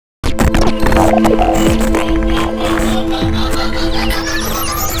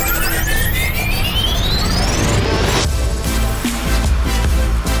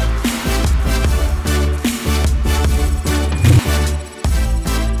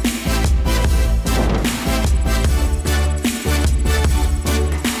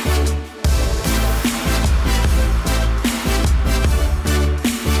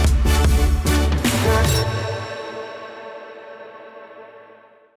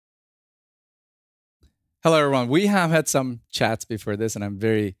Hello, everyone. We have had some chats before this, and I'm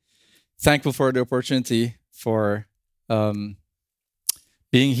very thankful for the opportunity for being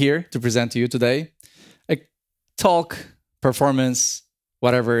here to present to you today. A talk, performance,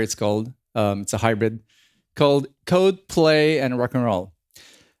 whatever it's called. It's a hybrid called Code, Play, and Rock and Roll,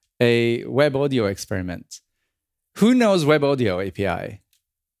 a WebAudio experiment. Who knows WebAudio API?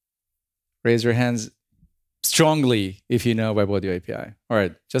 Raise your hands strongly if you know WebAudio API. All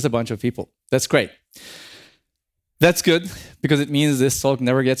right, just a bunch of people. That's great. That's good, because it means this talk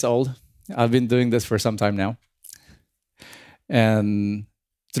never gets old. I've been doing this for some time now. And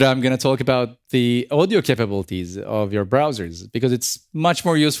today I'm going to talk about the audio capabilities of your browsers, because it's much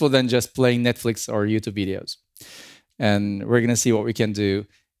more useful than just playing Netflix or YouTube videos. And we're going to see what we can do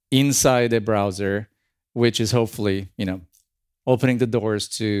inside a browser, which is hopefully, opening the doors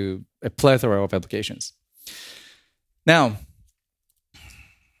to a plethora of applications. Now,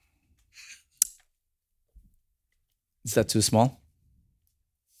 is that too small?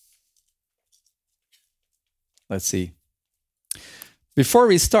 Let's see. Before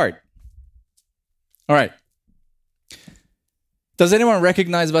we start, all right. Does anyone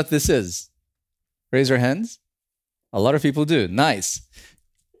recognize what this is? Raise your hands. A lot of people do. Nice.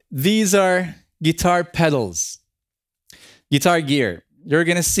 These are guitar pedals, guitar gear. You're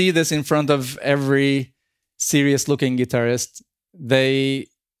going to see this in front of every serious-looking guitarist. They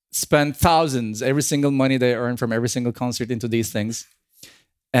spend thousands, every single money they earn from every single concert, into these things,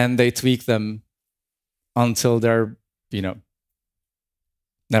 and they tweak them until they're,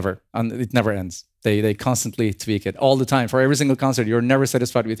 never. It never ends. They constantly tweak it all the time. For every single concert, you're never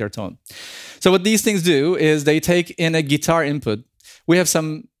satisfied with your tone. So what these things do is they take in a guitar input. We have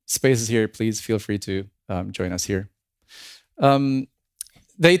some spaces here. Please feel free to join us here.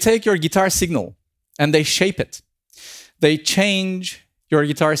 They take your guitar signal and they shape it. They change your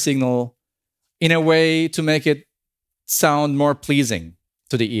guitar signal in a way to make it sound more pleasing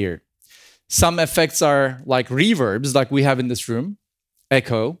to the ear. Some effects are like reverbs, like we have in this room,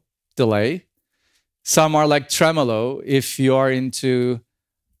 echo, delay. Some are like tremolo, if you are into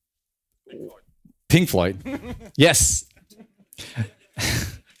Pink Floyd. Yes.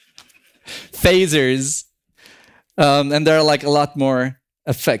 Phasers. And there are like a lot more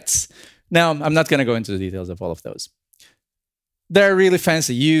effects. Now, I'm not going to go into the details of all of those. They're really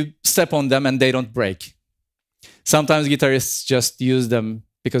fancy. You step on them and they don't break. Sometimes guitarists just use them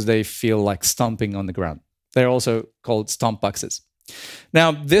because they feel like stomping on the ground. They're also called stomp boxes.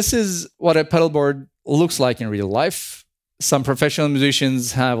 Now, this is what a pedal board looks like in real life. Some professional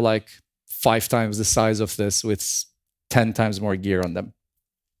musicians have like 5 times the size of this with 10 times more gear on them.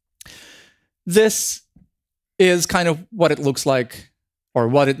 This is kind of what it looks like, or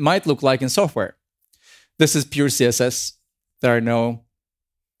what it might look like in software. This is pure CSS. There are no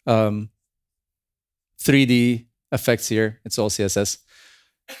 3D effects here. It's all CSS.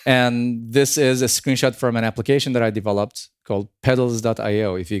 And this is a screenshot from an application that I developed called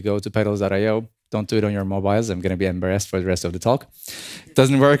pedals.io. If you go to pedals.io, don't do it on your mobiles. I'm going to be embarrassed for the rest of the talk. It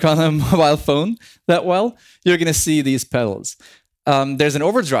doesn't work on a mobile phone that well. You're going to see these pedals. There's an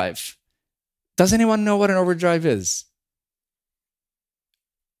overdrive. Does anyone know what an overdrive is?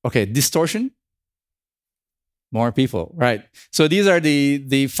 Okay, distortion? More people, right? So these are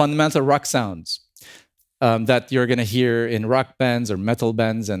the fundamental rock sounds that you're going to hear in rock bands or metal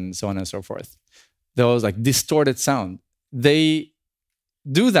bands and so on and so forth. Those like distorted sound. They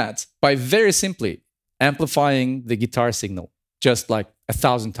do that by very simply amplifying the guitar signal just like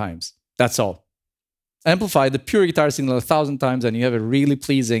 1,000 times. That's all. Amplify the pure guitar signal 1,000 times and you have a really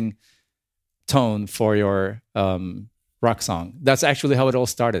pleasing tone for your rock song. That's actually how it all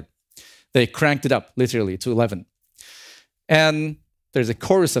started. They cranked it up literally to 11. And there's a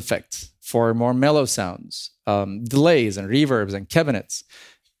chorus effect for more mellow sounds, delays and reverbs and cabinets.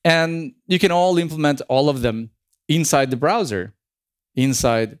 And you can all implement all of them inside the browser,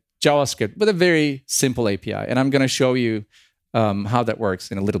 inside JavaScript, with a very simple API. And I'm going to show you how that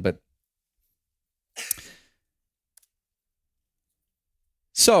works in a little bit.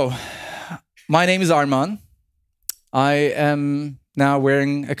 So, my name is Arman. I am now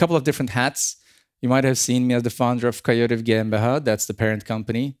wearing a couple of different hats. You might have seen me as the founder of Coyote GmbH. That's the parent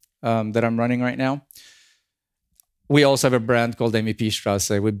company that I'm running right now. We also have a brand called MVP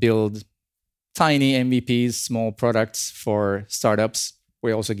Strasse. We build tiny MVPs, small products for startups.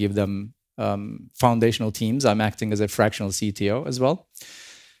 We also give them foundational teams. I'm acting as a fractional CTO as well.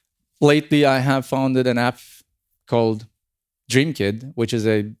 Lately, I have founded an app called DreamKid, which is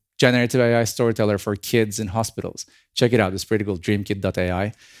a generative AI storyteller for kids in hospitals. Check it out. It's pretty cool.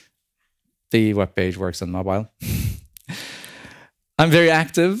 Dreamkid.ai. The webpage works on mobile. I'm very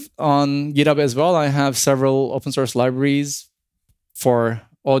active on GitHub as well. I have several open source libraries for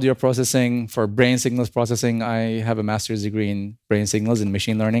audio processing, for brain signals processing. I have a master's degree in brain signals and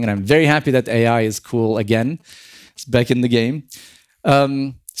machine learning, and I'm very happy that AI is cool again. It's back in the game.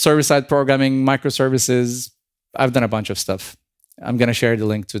 Server-side programming, microservices. I've done a bunch of stuff. I'm going to share the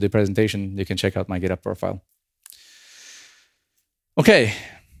link to the presentation. You can check out my GitHub profile. Okay.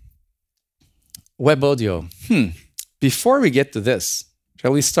 WebAudio. Before we get to this,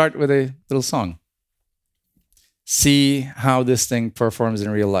 shall we start with a little song? See how this thing performs in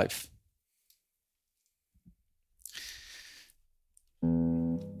real life.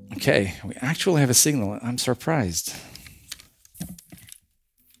 Okay, we actually have a signal. I'm surprised.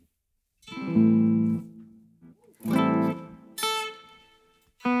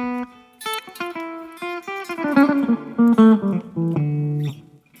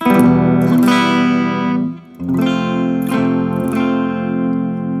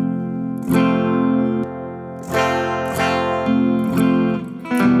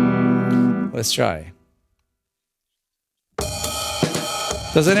 Let's try.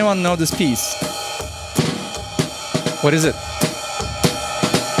 Does anyone know this piece? What is it?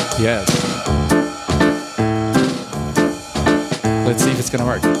 Yes. Let's see if it's gonna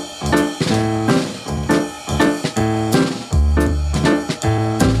work.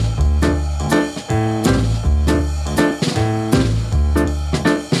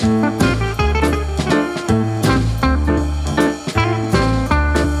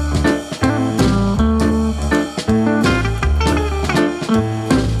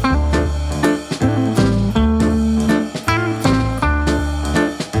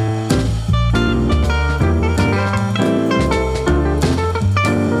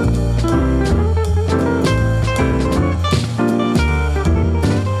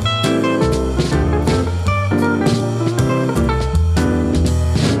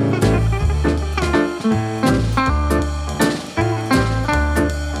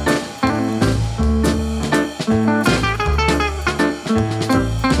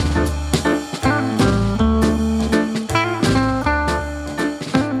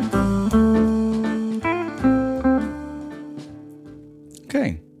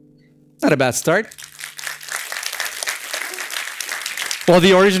 Okay, not a bad start. Well,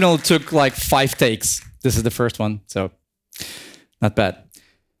 the original took like 5 takes. This is the first one, so not bad.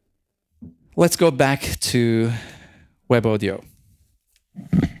 Let's go back to WebAudio.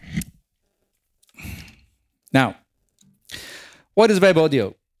 Now, what is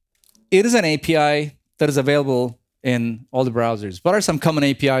WebAudio? It is an API that is available in all the browsers. What are some common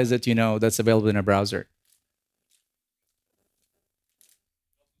APIs that you know that's available in a browser?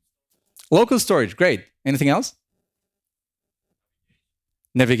 Local storage, great. Anything else?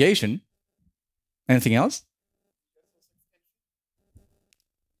 Navigation. Anything else?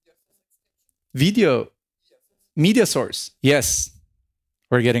 Video. Media source. Yes.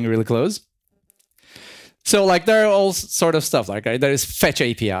 We're getting really close. So like there are all sort of stuff like there is fetch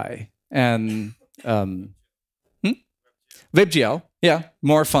API and WebGL. Yeah,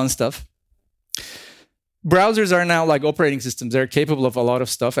 more fun stuff. Browsers are now like operating systems. They're capable of a lot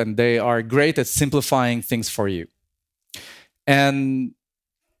of stuff, and they are great at simplifying things for you. And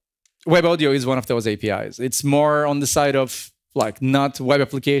WebAudio is one of those APIs. It's more on the side of like not web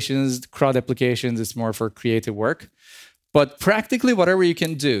applications, crowd applications. It's more for creative work. But practically whatever you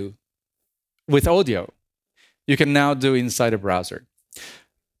can do with audio, you can now do inside a browser.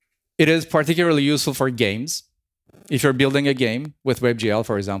 It is particularly useful for games. If you're building a game with WebGL,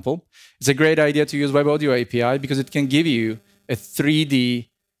 for example, it's a great idea to use WebAudio API because it can give you a 3D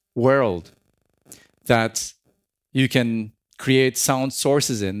world that you can create sound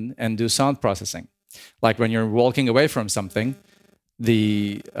sources in and do sound processing. Like when you're walking away from something,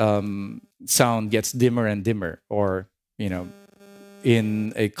 the sound gets dimmer and dimmer, or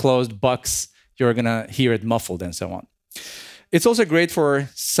in a closed box, you're gonna hear it muffled and so on. It's also great for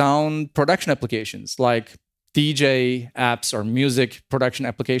sound production applications like DJ apps or music production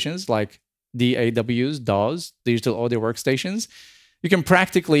applications like DAWs, digital audio workstations. You can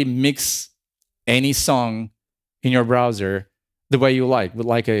practically mix any song in your browser the way you like, with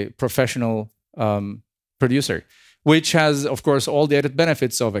like a professional producer. which has, of course, all the added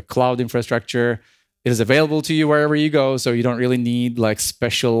benefits of a cloud infrastructure. It is available to you wherever you go, so you don't really need like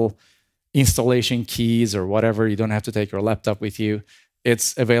special installation keys or whatever. You don't have to take your laptop with you.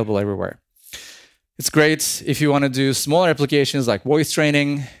 It's available everywhere. It's great if you want to do smaller applications like voice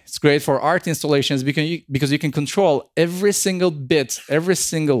training. It's great for art installations because you can control every single bit, every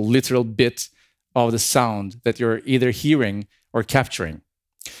single literal bit of the sound that you're either hearing or capturing.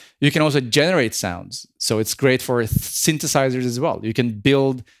 You can also generate sounds. So it's great for synthesizers as well. You can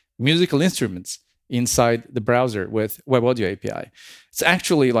build musical instruments inside the browser with WebAudio API. It's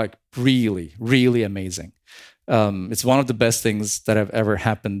actually like really, really amazing. It's one of the best things that have ever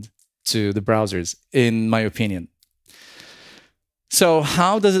happened to the browsers, in my opinion. So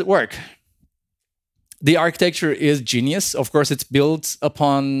how does it work? The architecture is genius. Of course, it's built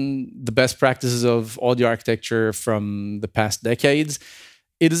upon the best practices of audio architecture from the past decades.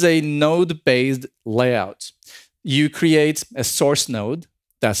 It is a node-based layout. You create a source node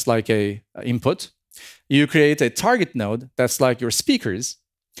that's like a input. You create a target node that's like your speakers,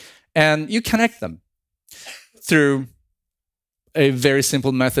 and you connect them through a very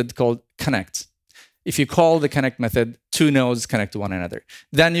simple method called connect. If you call the connect method, two nodes connect to one another.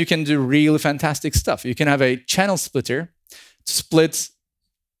 Then you can do really fantastic stuff. You can have a channel splitter to split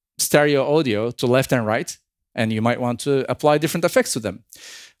stereo audio to left and right, and you might want to apply different effects to them.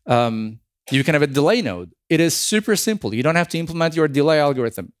 You can have a delay node. It is super simple. You don't have to implement your delay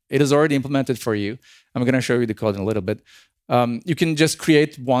algorithm. It is already implemented for you. I'm going to show you the code in a little bit. You can just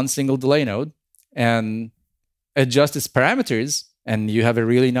create one single delay node and adjust its parameters, and you have a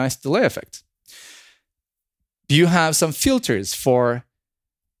really nice delay effect. You have some filters for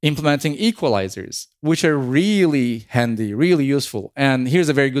implementing equalizers, which are really handy, really useful. And here's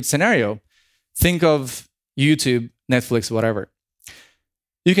a very good scenario. Think of YouTube, Netflix, whatever.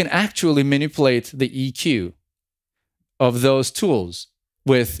 You can actually manipulate the EQ of those tools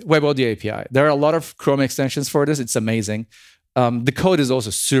with WebAudio API. There are a lot of Chrome extensions for this. It's amazing. The code is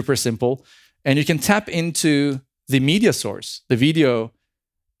also super simple. And you can tap into the media source, the video,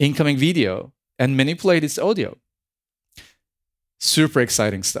 incoming video, and manipulate its audio. Super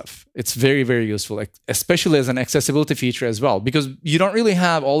exciting stuff. It's very, very useful, especially as an accessibility feature as well, because you don't really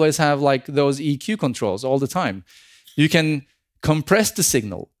always have like those EQ controls all the time. You can compress the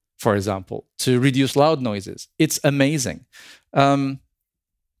signal, for example, to reduce loud noises. It's amazing.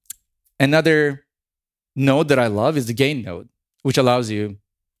 Another node that I love is the gain node, which allows you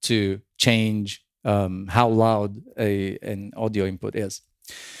to change how loud an audio input is.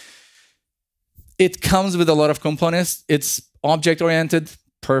 It comes with a lot of components. It's object-oriented,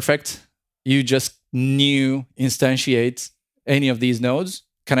 perfect. You just new instantiate any of these nodes,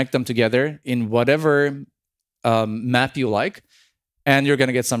 connect them together in whatever map you like, and you're going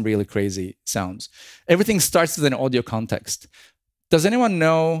to get some really crazy sounds. Everything starts with an audio context. Does anyone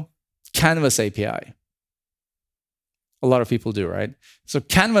know Canvas API? A lot of people do, right? So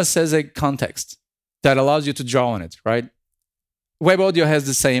Canvas has a context that allows you to draw on it, right? WebAudio has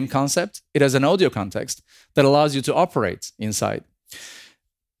the same concept. It has an audio context that allows you to operate inside.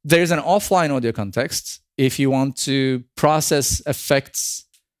 There's an offline audio context if you want to process effects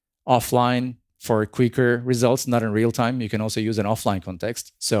offline for quicker results, not in real time. You can also use an offline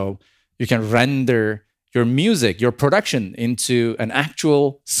context. So you can render your music, your production into an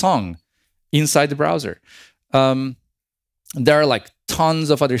actual song inside the browser. There are like tons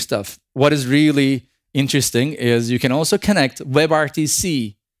of other stuff. What is really interesting is you can also connect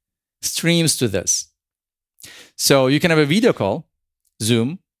WebRTC streams to this. So you can have a video call,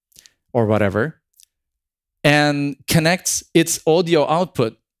 Zoom, or whatever, and connect its audio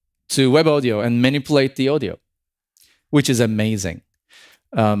output to WebAudio and manipulate the audio, which is amazing.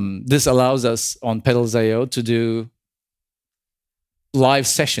 This allows us on Pedals.io to do live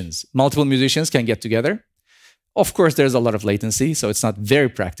sessions. Multiple musicians can get together. Of course, there's a lot of latency, so it's not very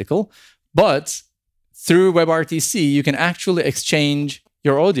practical. But through WebRTC, you can actually exchange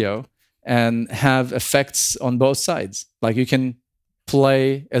your audio and have effects on both sides. Like you can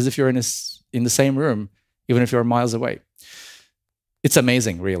play as if you're in the same room, even if you're miles away. It's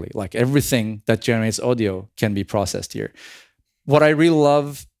amazing, really. Like everything that generates audio can be processed here. What I really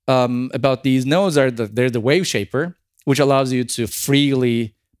love about these nodes are that they're the wave shaper, which allows you to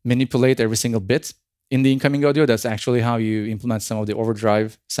freely manipulate every single bit in the incoming audio. That's actually how you implement some of the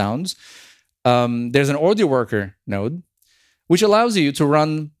overdrive sounds. There's an audio worker node, which allows you to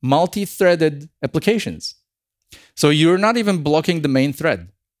run multi-threaded applications. So you're not even blocking the main thread.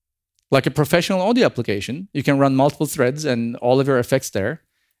 Like a professional audio application, you can run multiple threads and all of your effects there,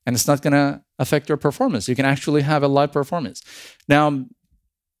 and it's not going to affect your performance. You can actually have a live performance. Now,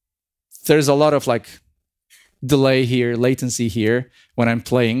 there's a lot of like delay here, latency here when I'm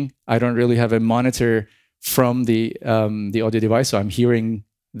playing. I don't really have a monitor from the audio device, so I'm hearing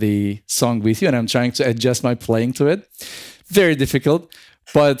the song with you, and I'm trying to adjust my playing to it. Very difficult,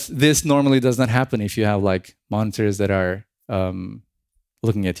 but this normally does not happen if you have like monitors that are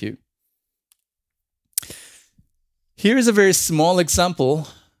looking at you. Here's a very small example.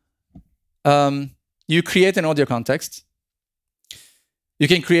 You create an audio context. You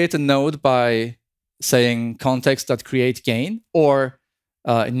can create a node by saying context.createGain or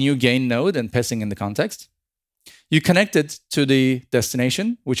a new gain node and passing in the context. You connect it to the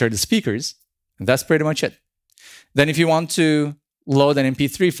destination, which are the speakers, and that's pretty much it. Then if you want to load an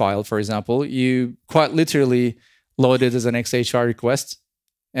MP3 file, for example, you quite literally load it as an XHR request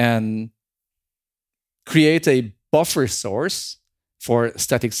and create a buffer source for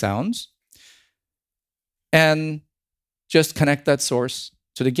static sounds and just connect that source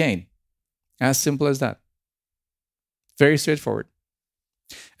to the gain. As simple as that. Very straightforward.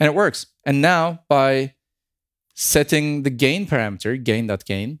 And it works. And now by setting the gain parameter,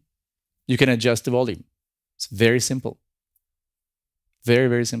 gain.gain, you can adjust the volume. It's very simple. Very,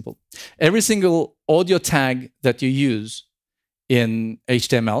 very simple. Every single audio tag that you use in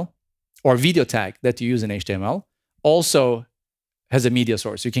HTML or video tag that you use in HTML also has a media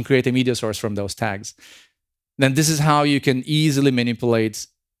source. You can create a media source from those tags. Then this is how you can easily manipulate,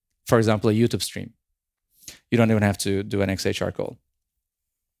 for example, a YouTube stream. You don't even have to do an XHR call.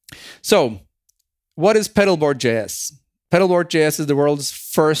 So, what is pedalboard.js? Pedalboard.js is the world's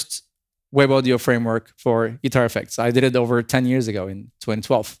first web audio framework for guitar effects. I did it over 10 years ago in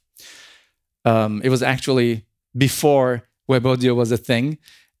 2012. It was actually before web audio was a thing.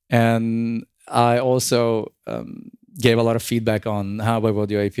 And I also gave a lot of feedback on how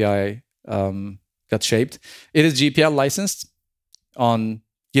WebAudio API got shaped. It is GPL licensed on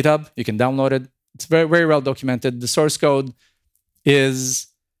GitHub. You can download it. It's very, very well documented. The source code is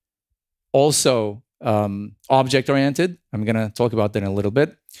also object-oriented. I'm going to talk about that in a little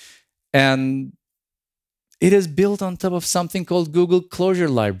bit. And it is built on top of something called Google Closure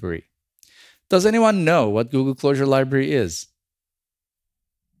Library. Does anyone know what Google Closure Library is?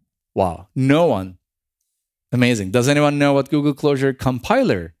 Wow, no one. Amazing. Does anyone know what Google Closure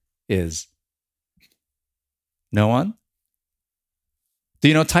Compiler is? No one? Do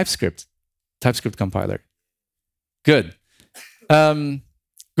you know TypeScript? TypeScript compiler. Good.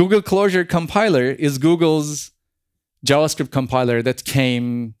 Google Closure Compiler is Google's JavaScript compiler that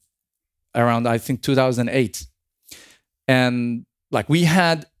came around, I think, 2008. And like we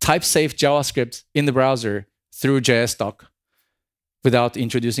had type-safe JavaScript in the browser through JSDoc without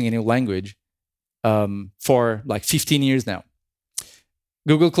introducing a new language for like 15 years now.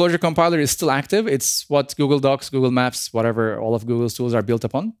 Google Closure Compiler is still active. It's what Google Docs, Google Maps, whatever, all of Google's tools are built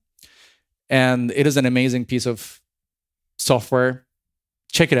upon. And it is an amazing piece of software.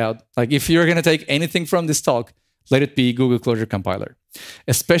 Check it out. Like if you're going to take anything from this talk, let it be Google Closure Compiler.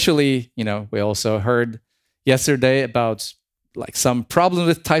 Especially, you know, we also heard yesterday about like some problems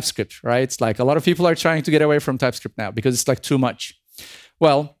with TypeScript, right? It's like a lot of people are trying to get away from TypeScript now because it's like too much.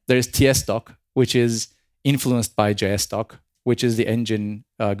 Well, there's TSDoc, which is influenced by JSDoc, which is the engine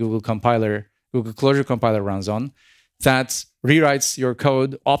Google Closure Compiler runs on, that rewrites your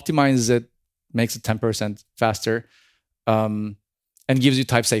code, optimizes it, makes it 10% faster, and gives you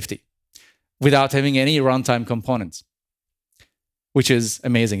type safety without having any runtime components, which is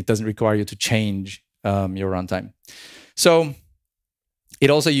amazing. It doesn't require you to change your runtime. So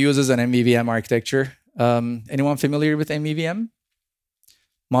it also uses an MVVM architecture. Anyone familiar with MVVM?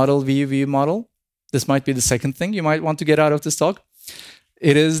 Model, view, model. This might be the second thing you might want to get out of this talk.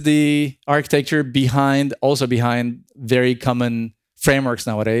 It is the architecture behind very common frameworks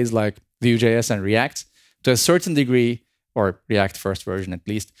nowadays like Vue.js and React. To a certain degree, or React first version at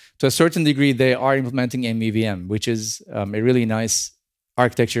least, to a certain degree, they are implementing MVVM, which is a really nice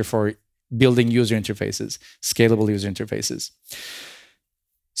architecture for building user interfaces, scalable user interfaces.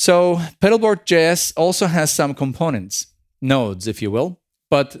 So pedalboard.js also has some components, nodes, if you will,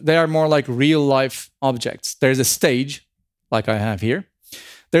 but they are more like real-life objects. There's a stage, like I have here.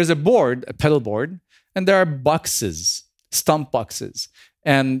 There's a board, a pedal board, and there are boxes, stump boxes.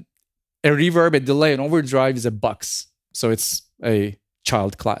 And a reverb, a delay, and overdrive is a box. So it's a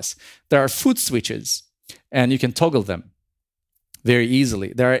child class. There are foot switches, and you can toggle them very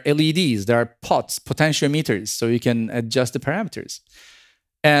easily. There are LEDs, there are pots, potentiometers, so you can adjust the parameters.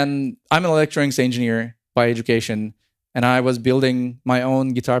 And I'm an electronics engineer by education, and I was building my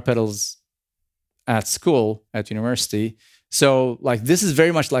own guitar pedals at school, at university. So like this is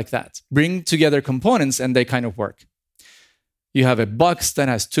very much like that. Bring together components and they kind of work. You have a box that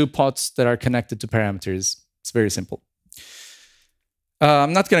has two pots that are connected to parameters. It's very simple.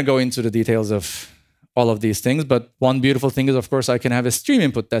 I'm not going to go into the details of all of these things, but one beautiful thing is, of course, I can have a stream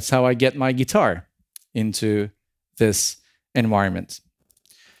input. That's how I get my guitar into this environment.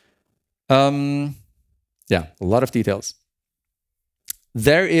 Yeah, a lot of details.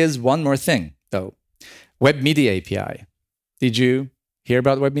 There is one more thing, though. WebMidi API. Did you hear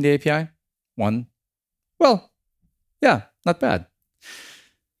about WebMidi API? One? Well, yeah, not bad.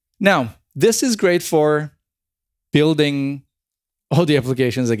 Now, this is great for building audio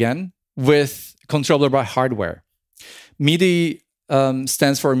applications again with controller by hardware. MIDI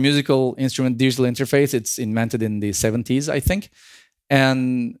stands for Musical Instrument Digital Interface. It's invented in the 70s, I think,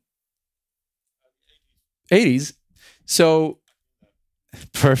 and 80s. So,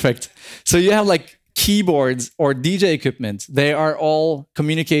 perfect. So you have like keyboards or DJ equipment. They are all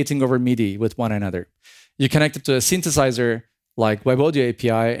communicating over MIDI with one another. You connect it to a synthesizer like WebAudio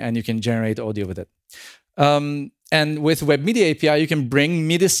API, and you can generate audio with it. And with WebMidi API, you can bring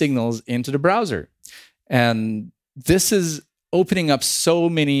MIDI signals into the browser. And this is opening up so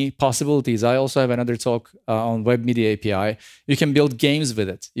many possibilities. I also have another talk on WebMidi API. You can build games with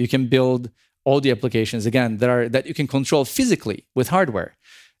it. You can build audio applications, again, that you can control physically with hardware.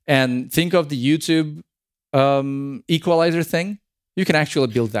 And think of the YouTube equalizer thing. You can actually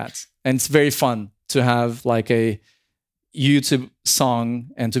build that. And it's very fun to have like a YouTube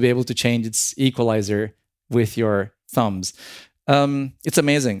song and to be able to change its equalizer with your thumbs. It's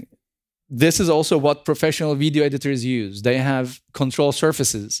amazing. This is also what professional video editors use. They have control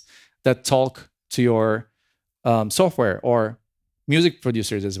surfaces that talk to your software, or music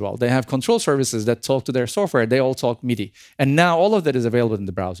producers as well. They have control services that talk to their software. They all talk MIDI. And now all of that is available in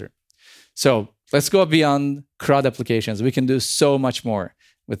the browser. So let's go beyond CRUD applications. We can do so much more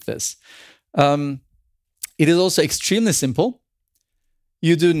with this. It is also extremely simple.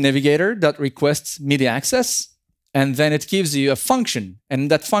 You do navigator.requests MIDI access, and then it gives you a function.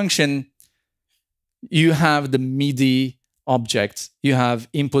 And that function, you have the MIDI object. You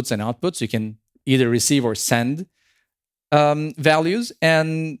have inputs and outputs. You can either receive or send values.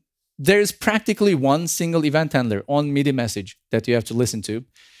 And there's practically one single event handler on MIDI message that you have to listen to,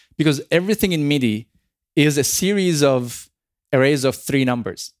 because everything in MIDI is a series of arrays of 3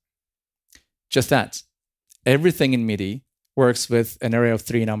 numbers. Just that. Everything in MIDI works with an array of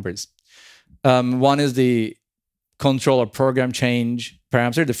 3 numbers. One is the control or program change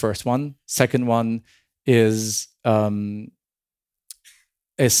parameter, the first one. Second one is a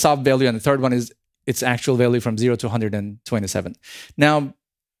sub value, and the third one is its actual value from 0 to 127. Now,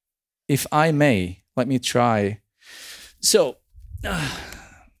 if I may, let me try. So,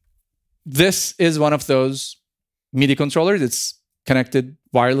 this is one of those MIDI controllers. It's connected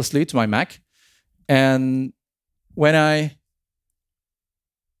wirelessly to my Mac. And when I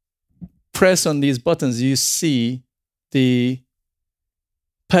press on these buttons, you see the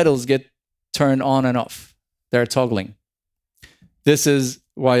pedals get turned on and off. They're toggling. This is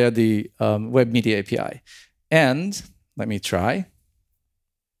via the WebMidi API. And let me try.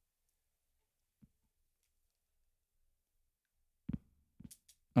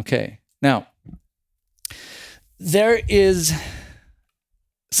 Okay, now, there is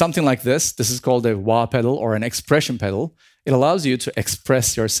something like this. This is called a wah pedal or an expression pedal. It allows you to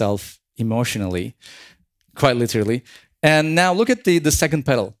express yourself emotionally, quite literally. And now look at the second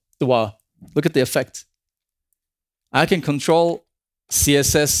pedal, the wah. Look at the effect. I can control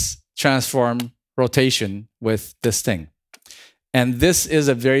CSS transform rotation with this thing. And this is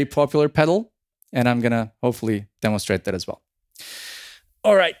a very popular pedal, and I'm going to hopefully demonstrate that as well.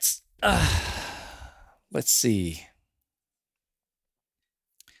 All right. Let's see.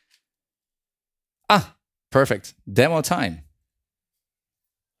 Ah, perfect. Demo time.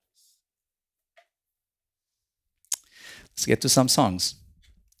 Let's get to some songs.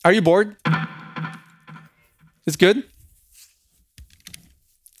 Are you bored? It's good?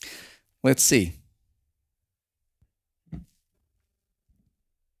 Let's see.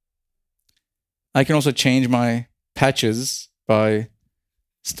 I can also change my patches by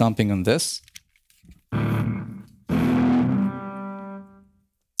stomping on this.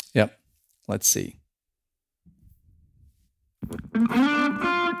 Yep. Let's see.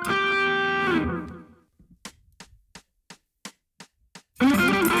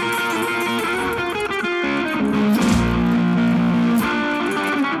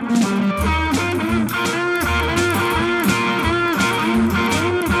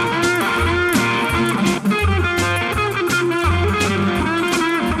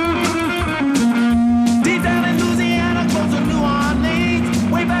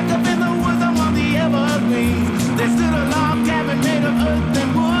 Way back up in the woods, I'm on the evergreens. They stood a log cabin made of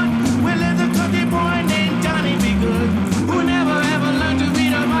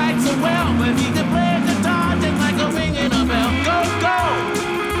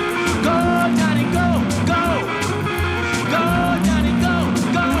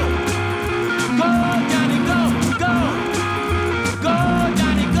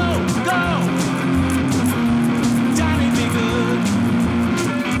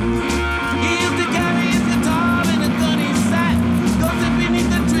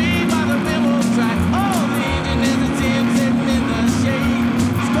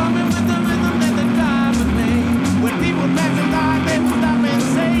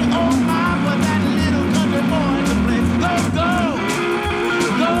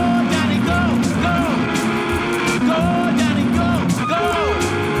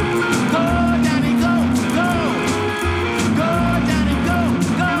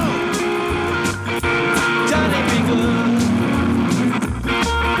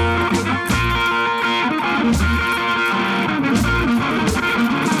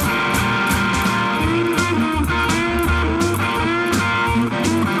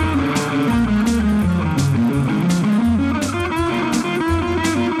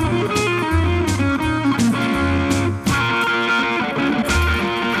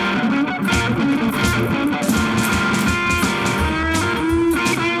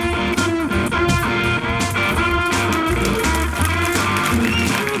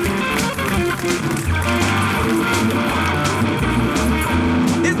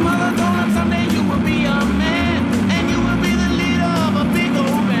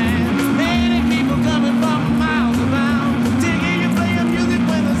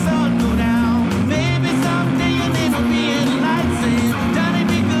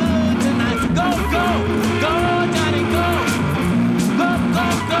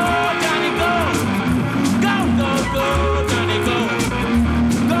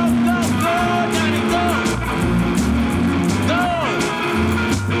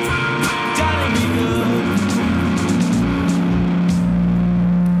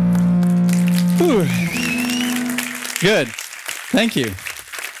Good. Thank you.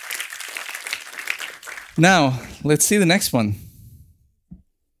 Now, let's see the next one.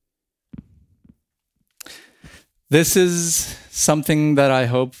 This is something that I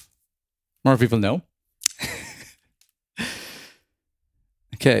hope more people know.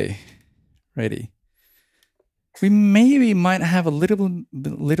 Okay, ready. We maybe might have a little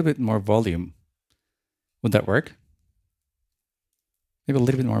bit more volume. Would that work? Maybe a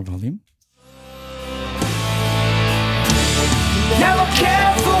little bit more volume. Never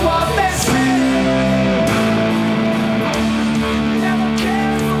care for what they say. Never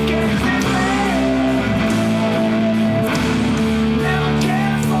care for getting laid. Never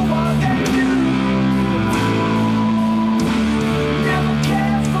care for what they do. Never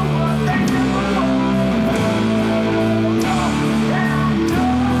care for what they do.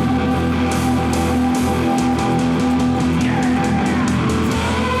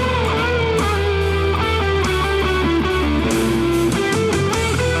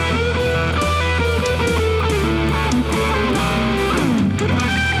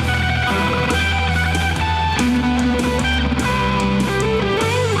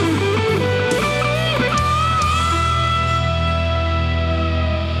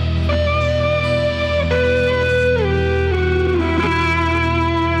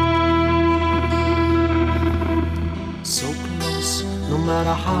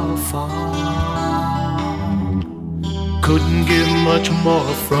 How far? Couldn't give much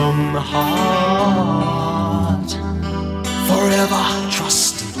more from the heart. Forever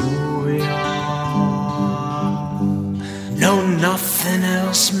trusting who we are. No, nothing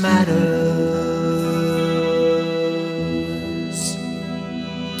else matters.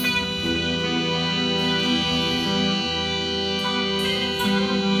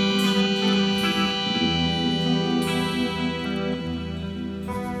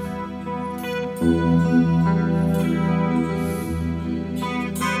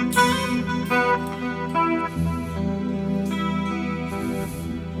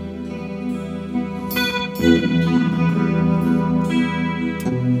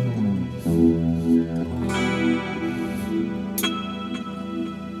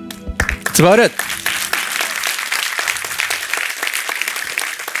 That's about it.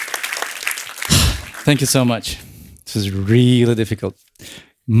 Thank you so much. This is really difficult.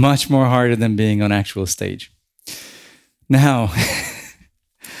 Much more harder than being on actual stage. Now,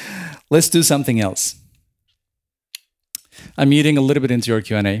 let's do something else. I'm eating a little bit into your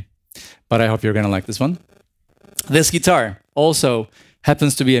Q&A, but I hope you're going to like this one. This guitar also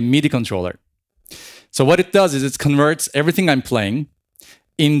happens to be a MIDI controller. So what it does is it converts everything I'm playing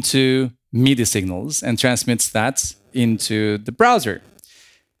into MIDI signals and transmits that into the browser,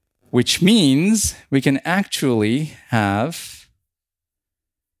 which means we can actually have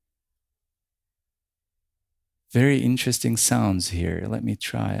very interesting sounds here. Let me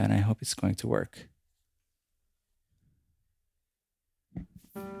try, and I hope it's going to work.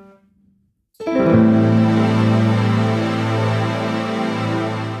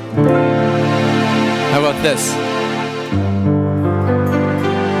 How about this?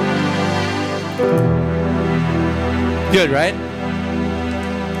 Good, right?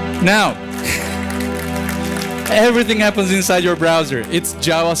 Now, everything happens inside your browser. It's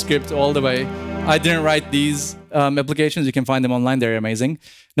JavaScript all the way. I didn't write these applications. You can find them online. They're amazing.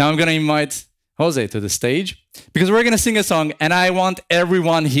 Now I'm going to invite Jose to the stage because we're going to sing a song, and I want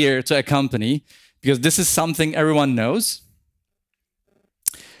everyone here to accompany because this is something everyone knows.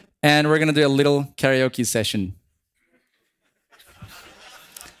 And we're going to do a little karaoke session.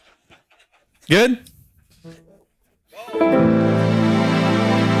 Good?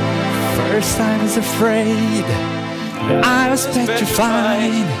 First I was afraid, I was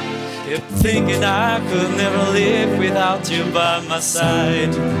petrified. Kept thinking I could never live without you by my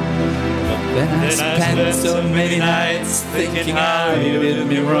side. Then I spent so many nights thinking how you did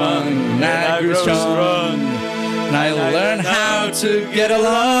me wrong. And I grew strong, and I learned how to get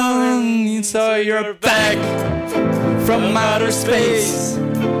along. So you're back from outer space.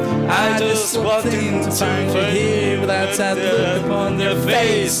 I just walked in to find you here without sad look upon their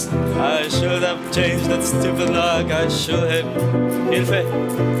face. I should have changed that stupid lock. I should have. In fact,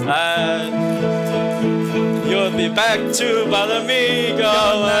 you'll be back to bother me.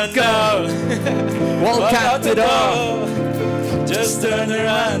 Go and go. Walk out the door. Just turn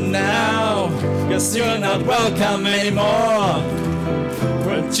around now, 'cause you're not welcome anymore.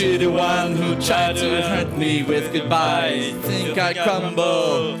 Weren't you the one who tried to hurt me with goodbye? Think I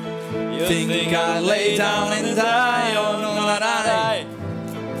crumble. Think I lay down and die. Oh no, not I.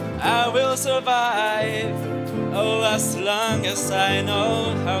 I will survive. Oh, as long as I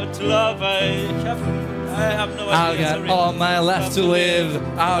know how to love, have no I've idea. got Sorry. all my life to live.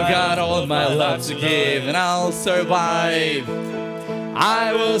 I've got all my love to give, and I'll survive.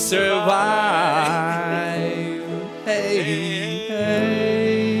 I will survive. Hey, hey.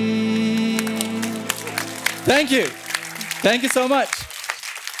 Thank you. Thank you so much.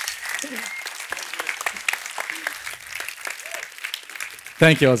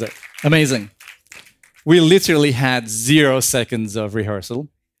 Thank you, Jose. Amazing. We literally had 0 seconds of rehearsal.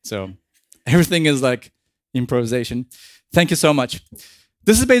 So everything is like improvisation. Thank you so much.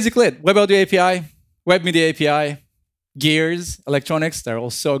 This is basically it. WebAudio API, Web Media API, gears, electronics, they're all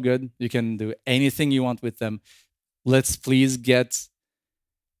so good. You can do anything you want with them. Let's please get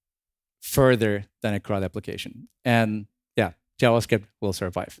further than a CRUD application. And yeah, JavaScript will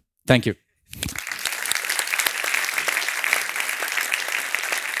survive. Thank you.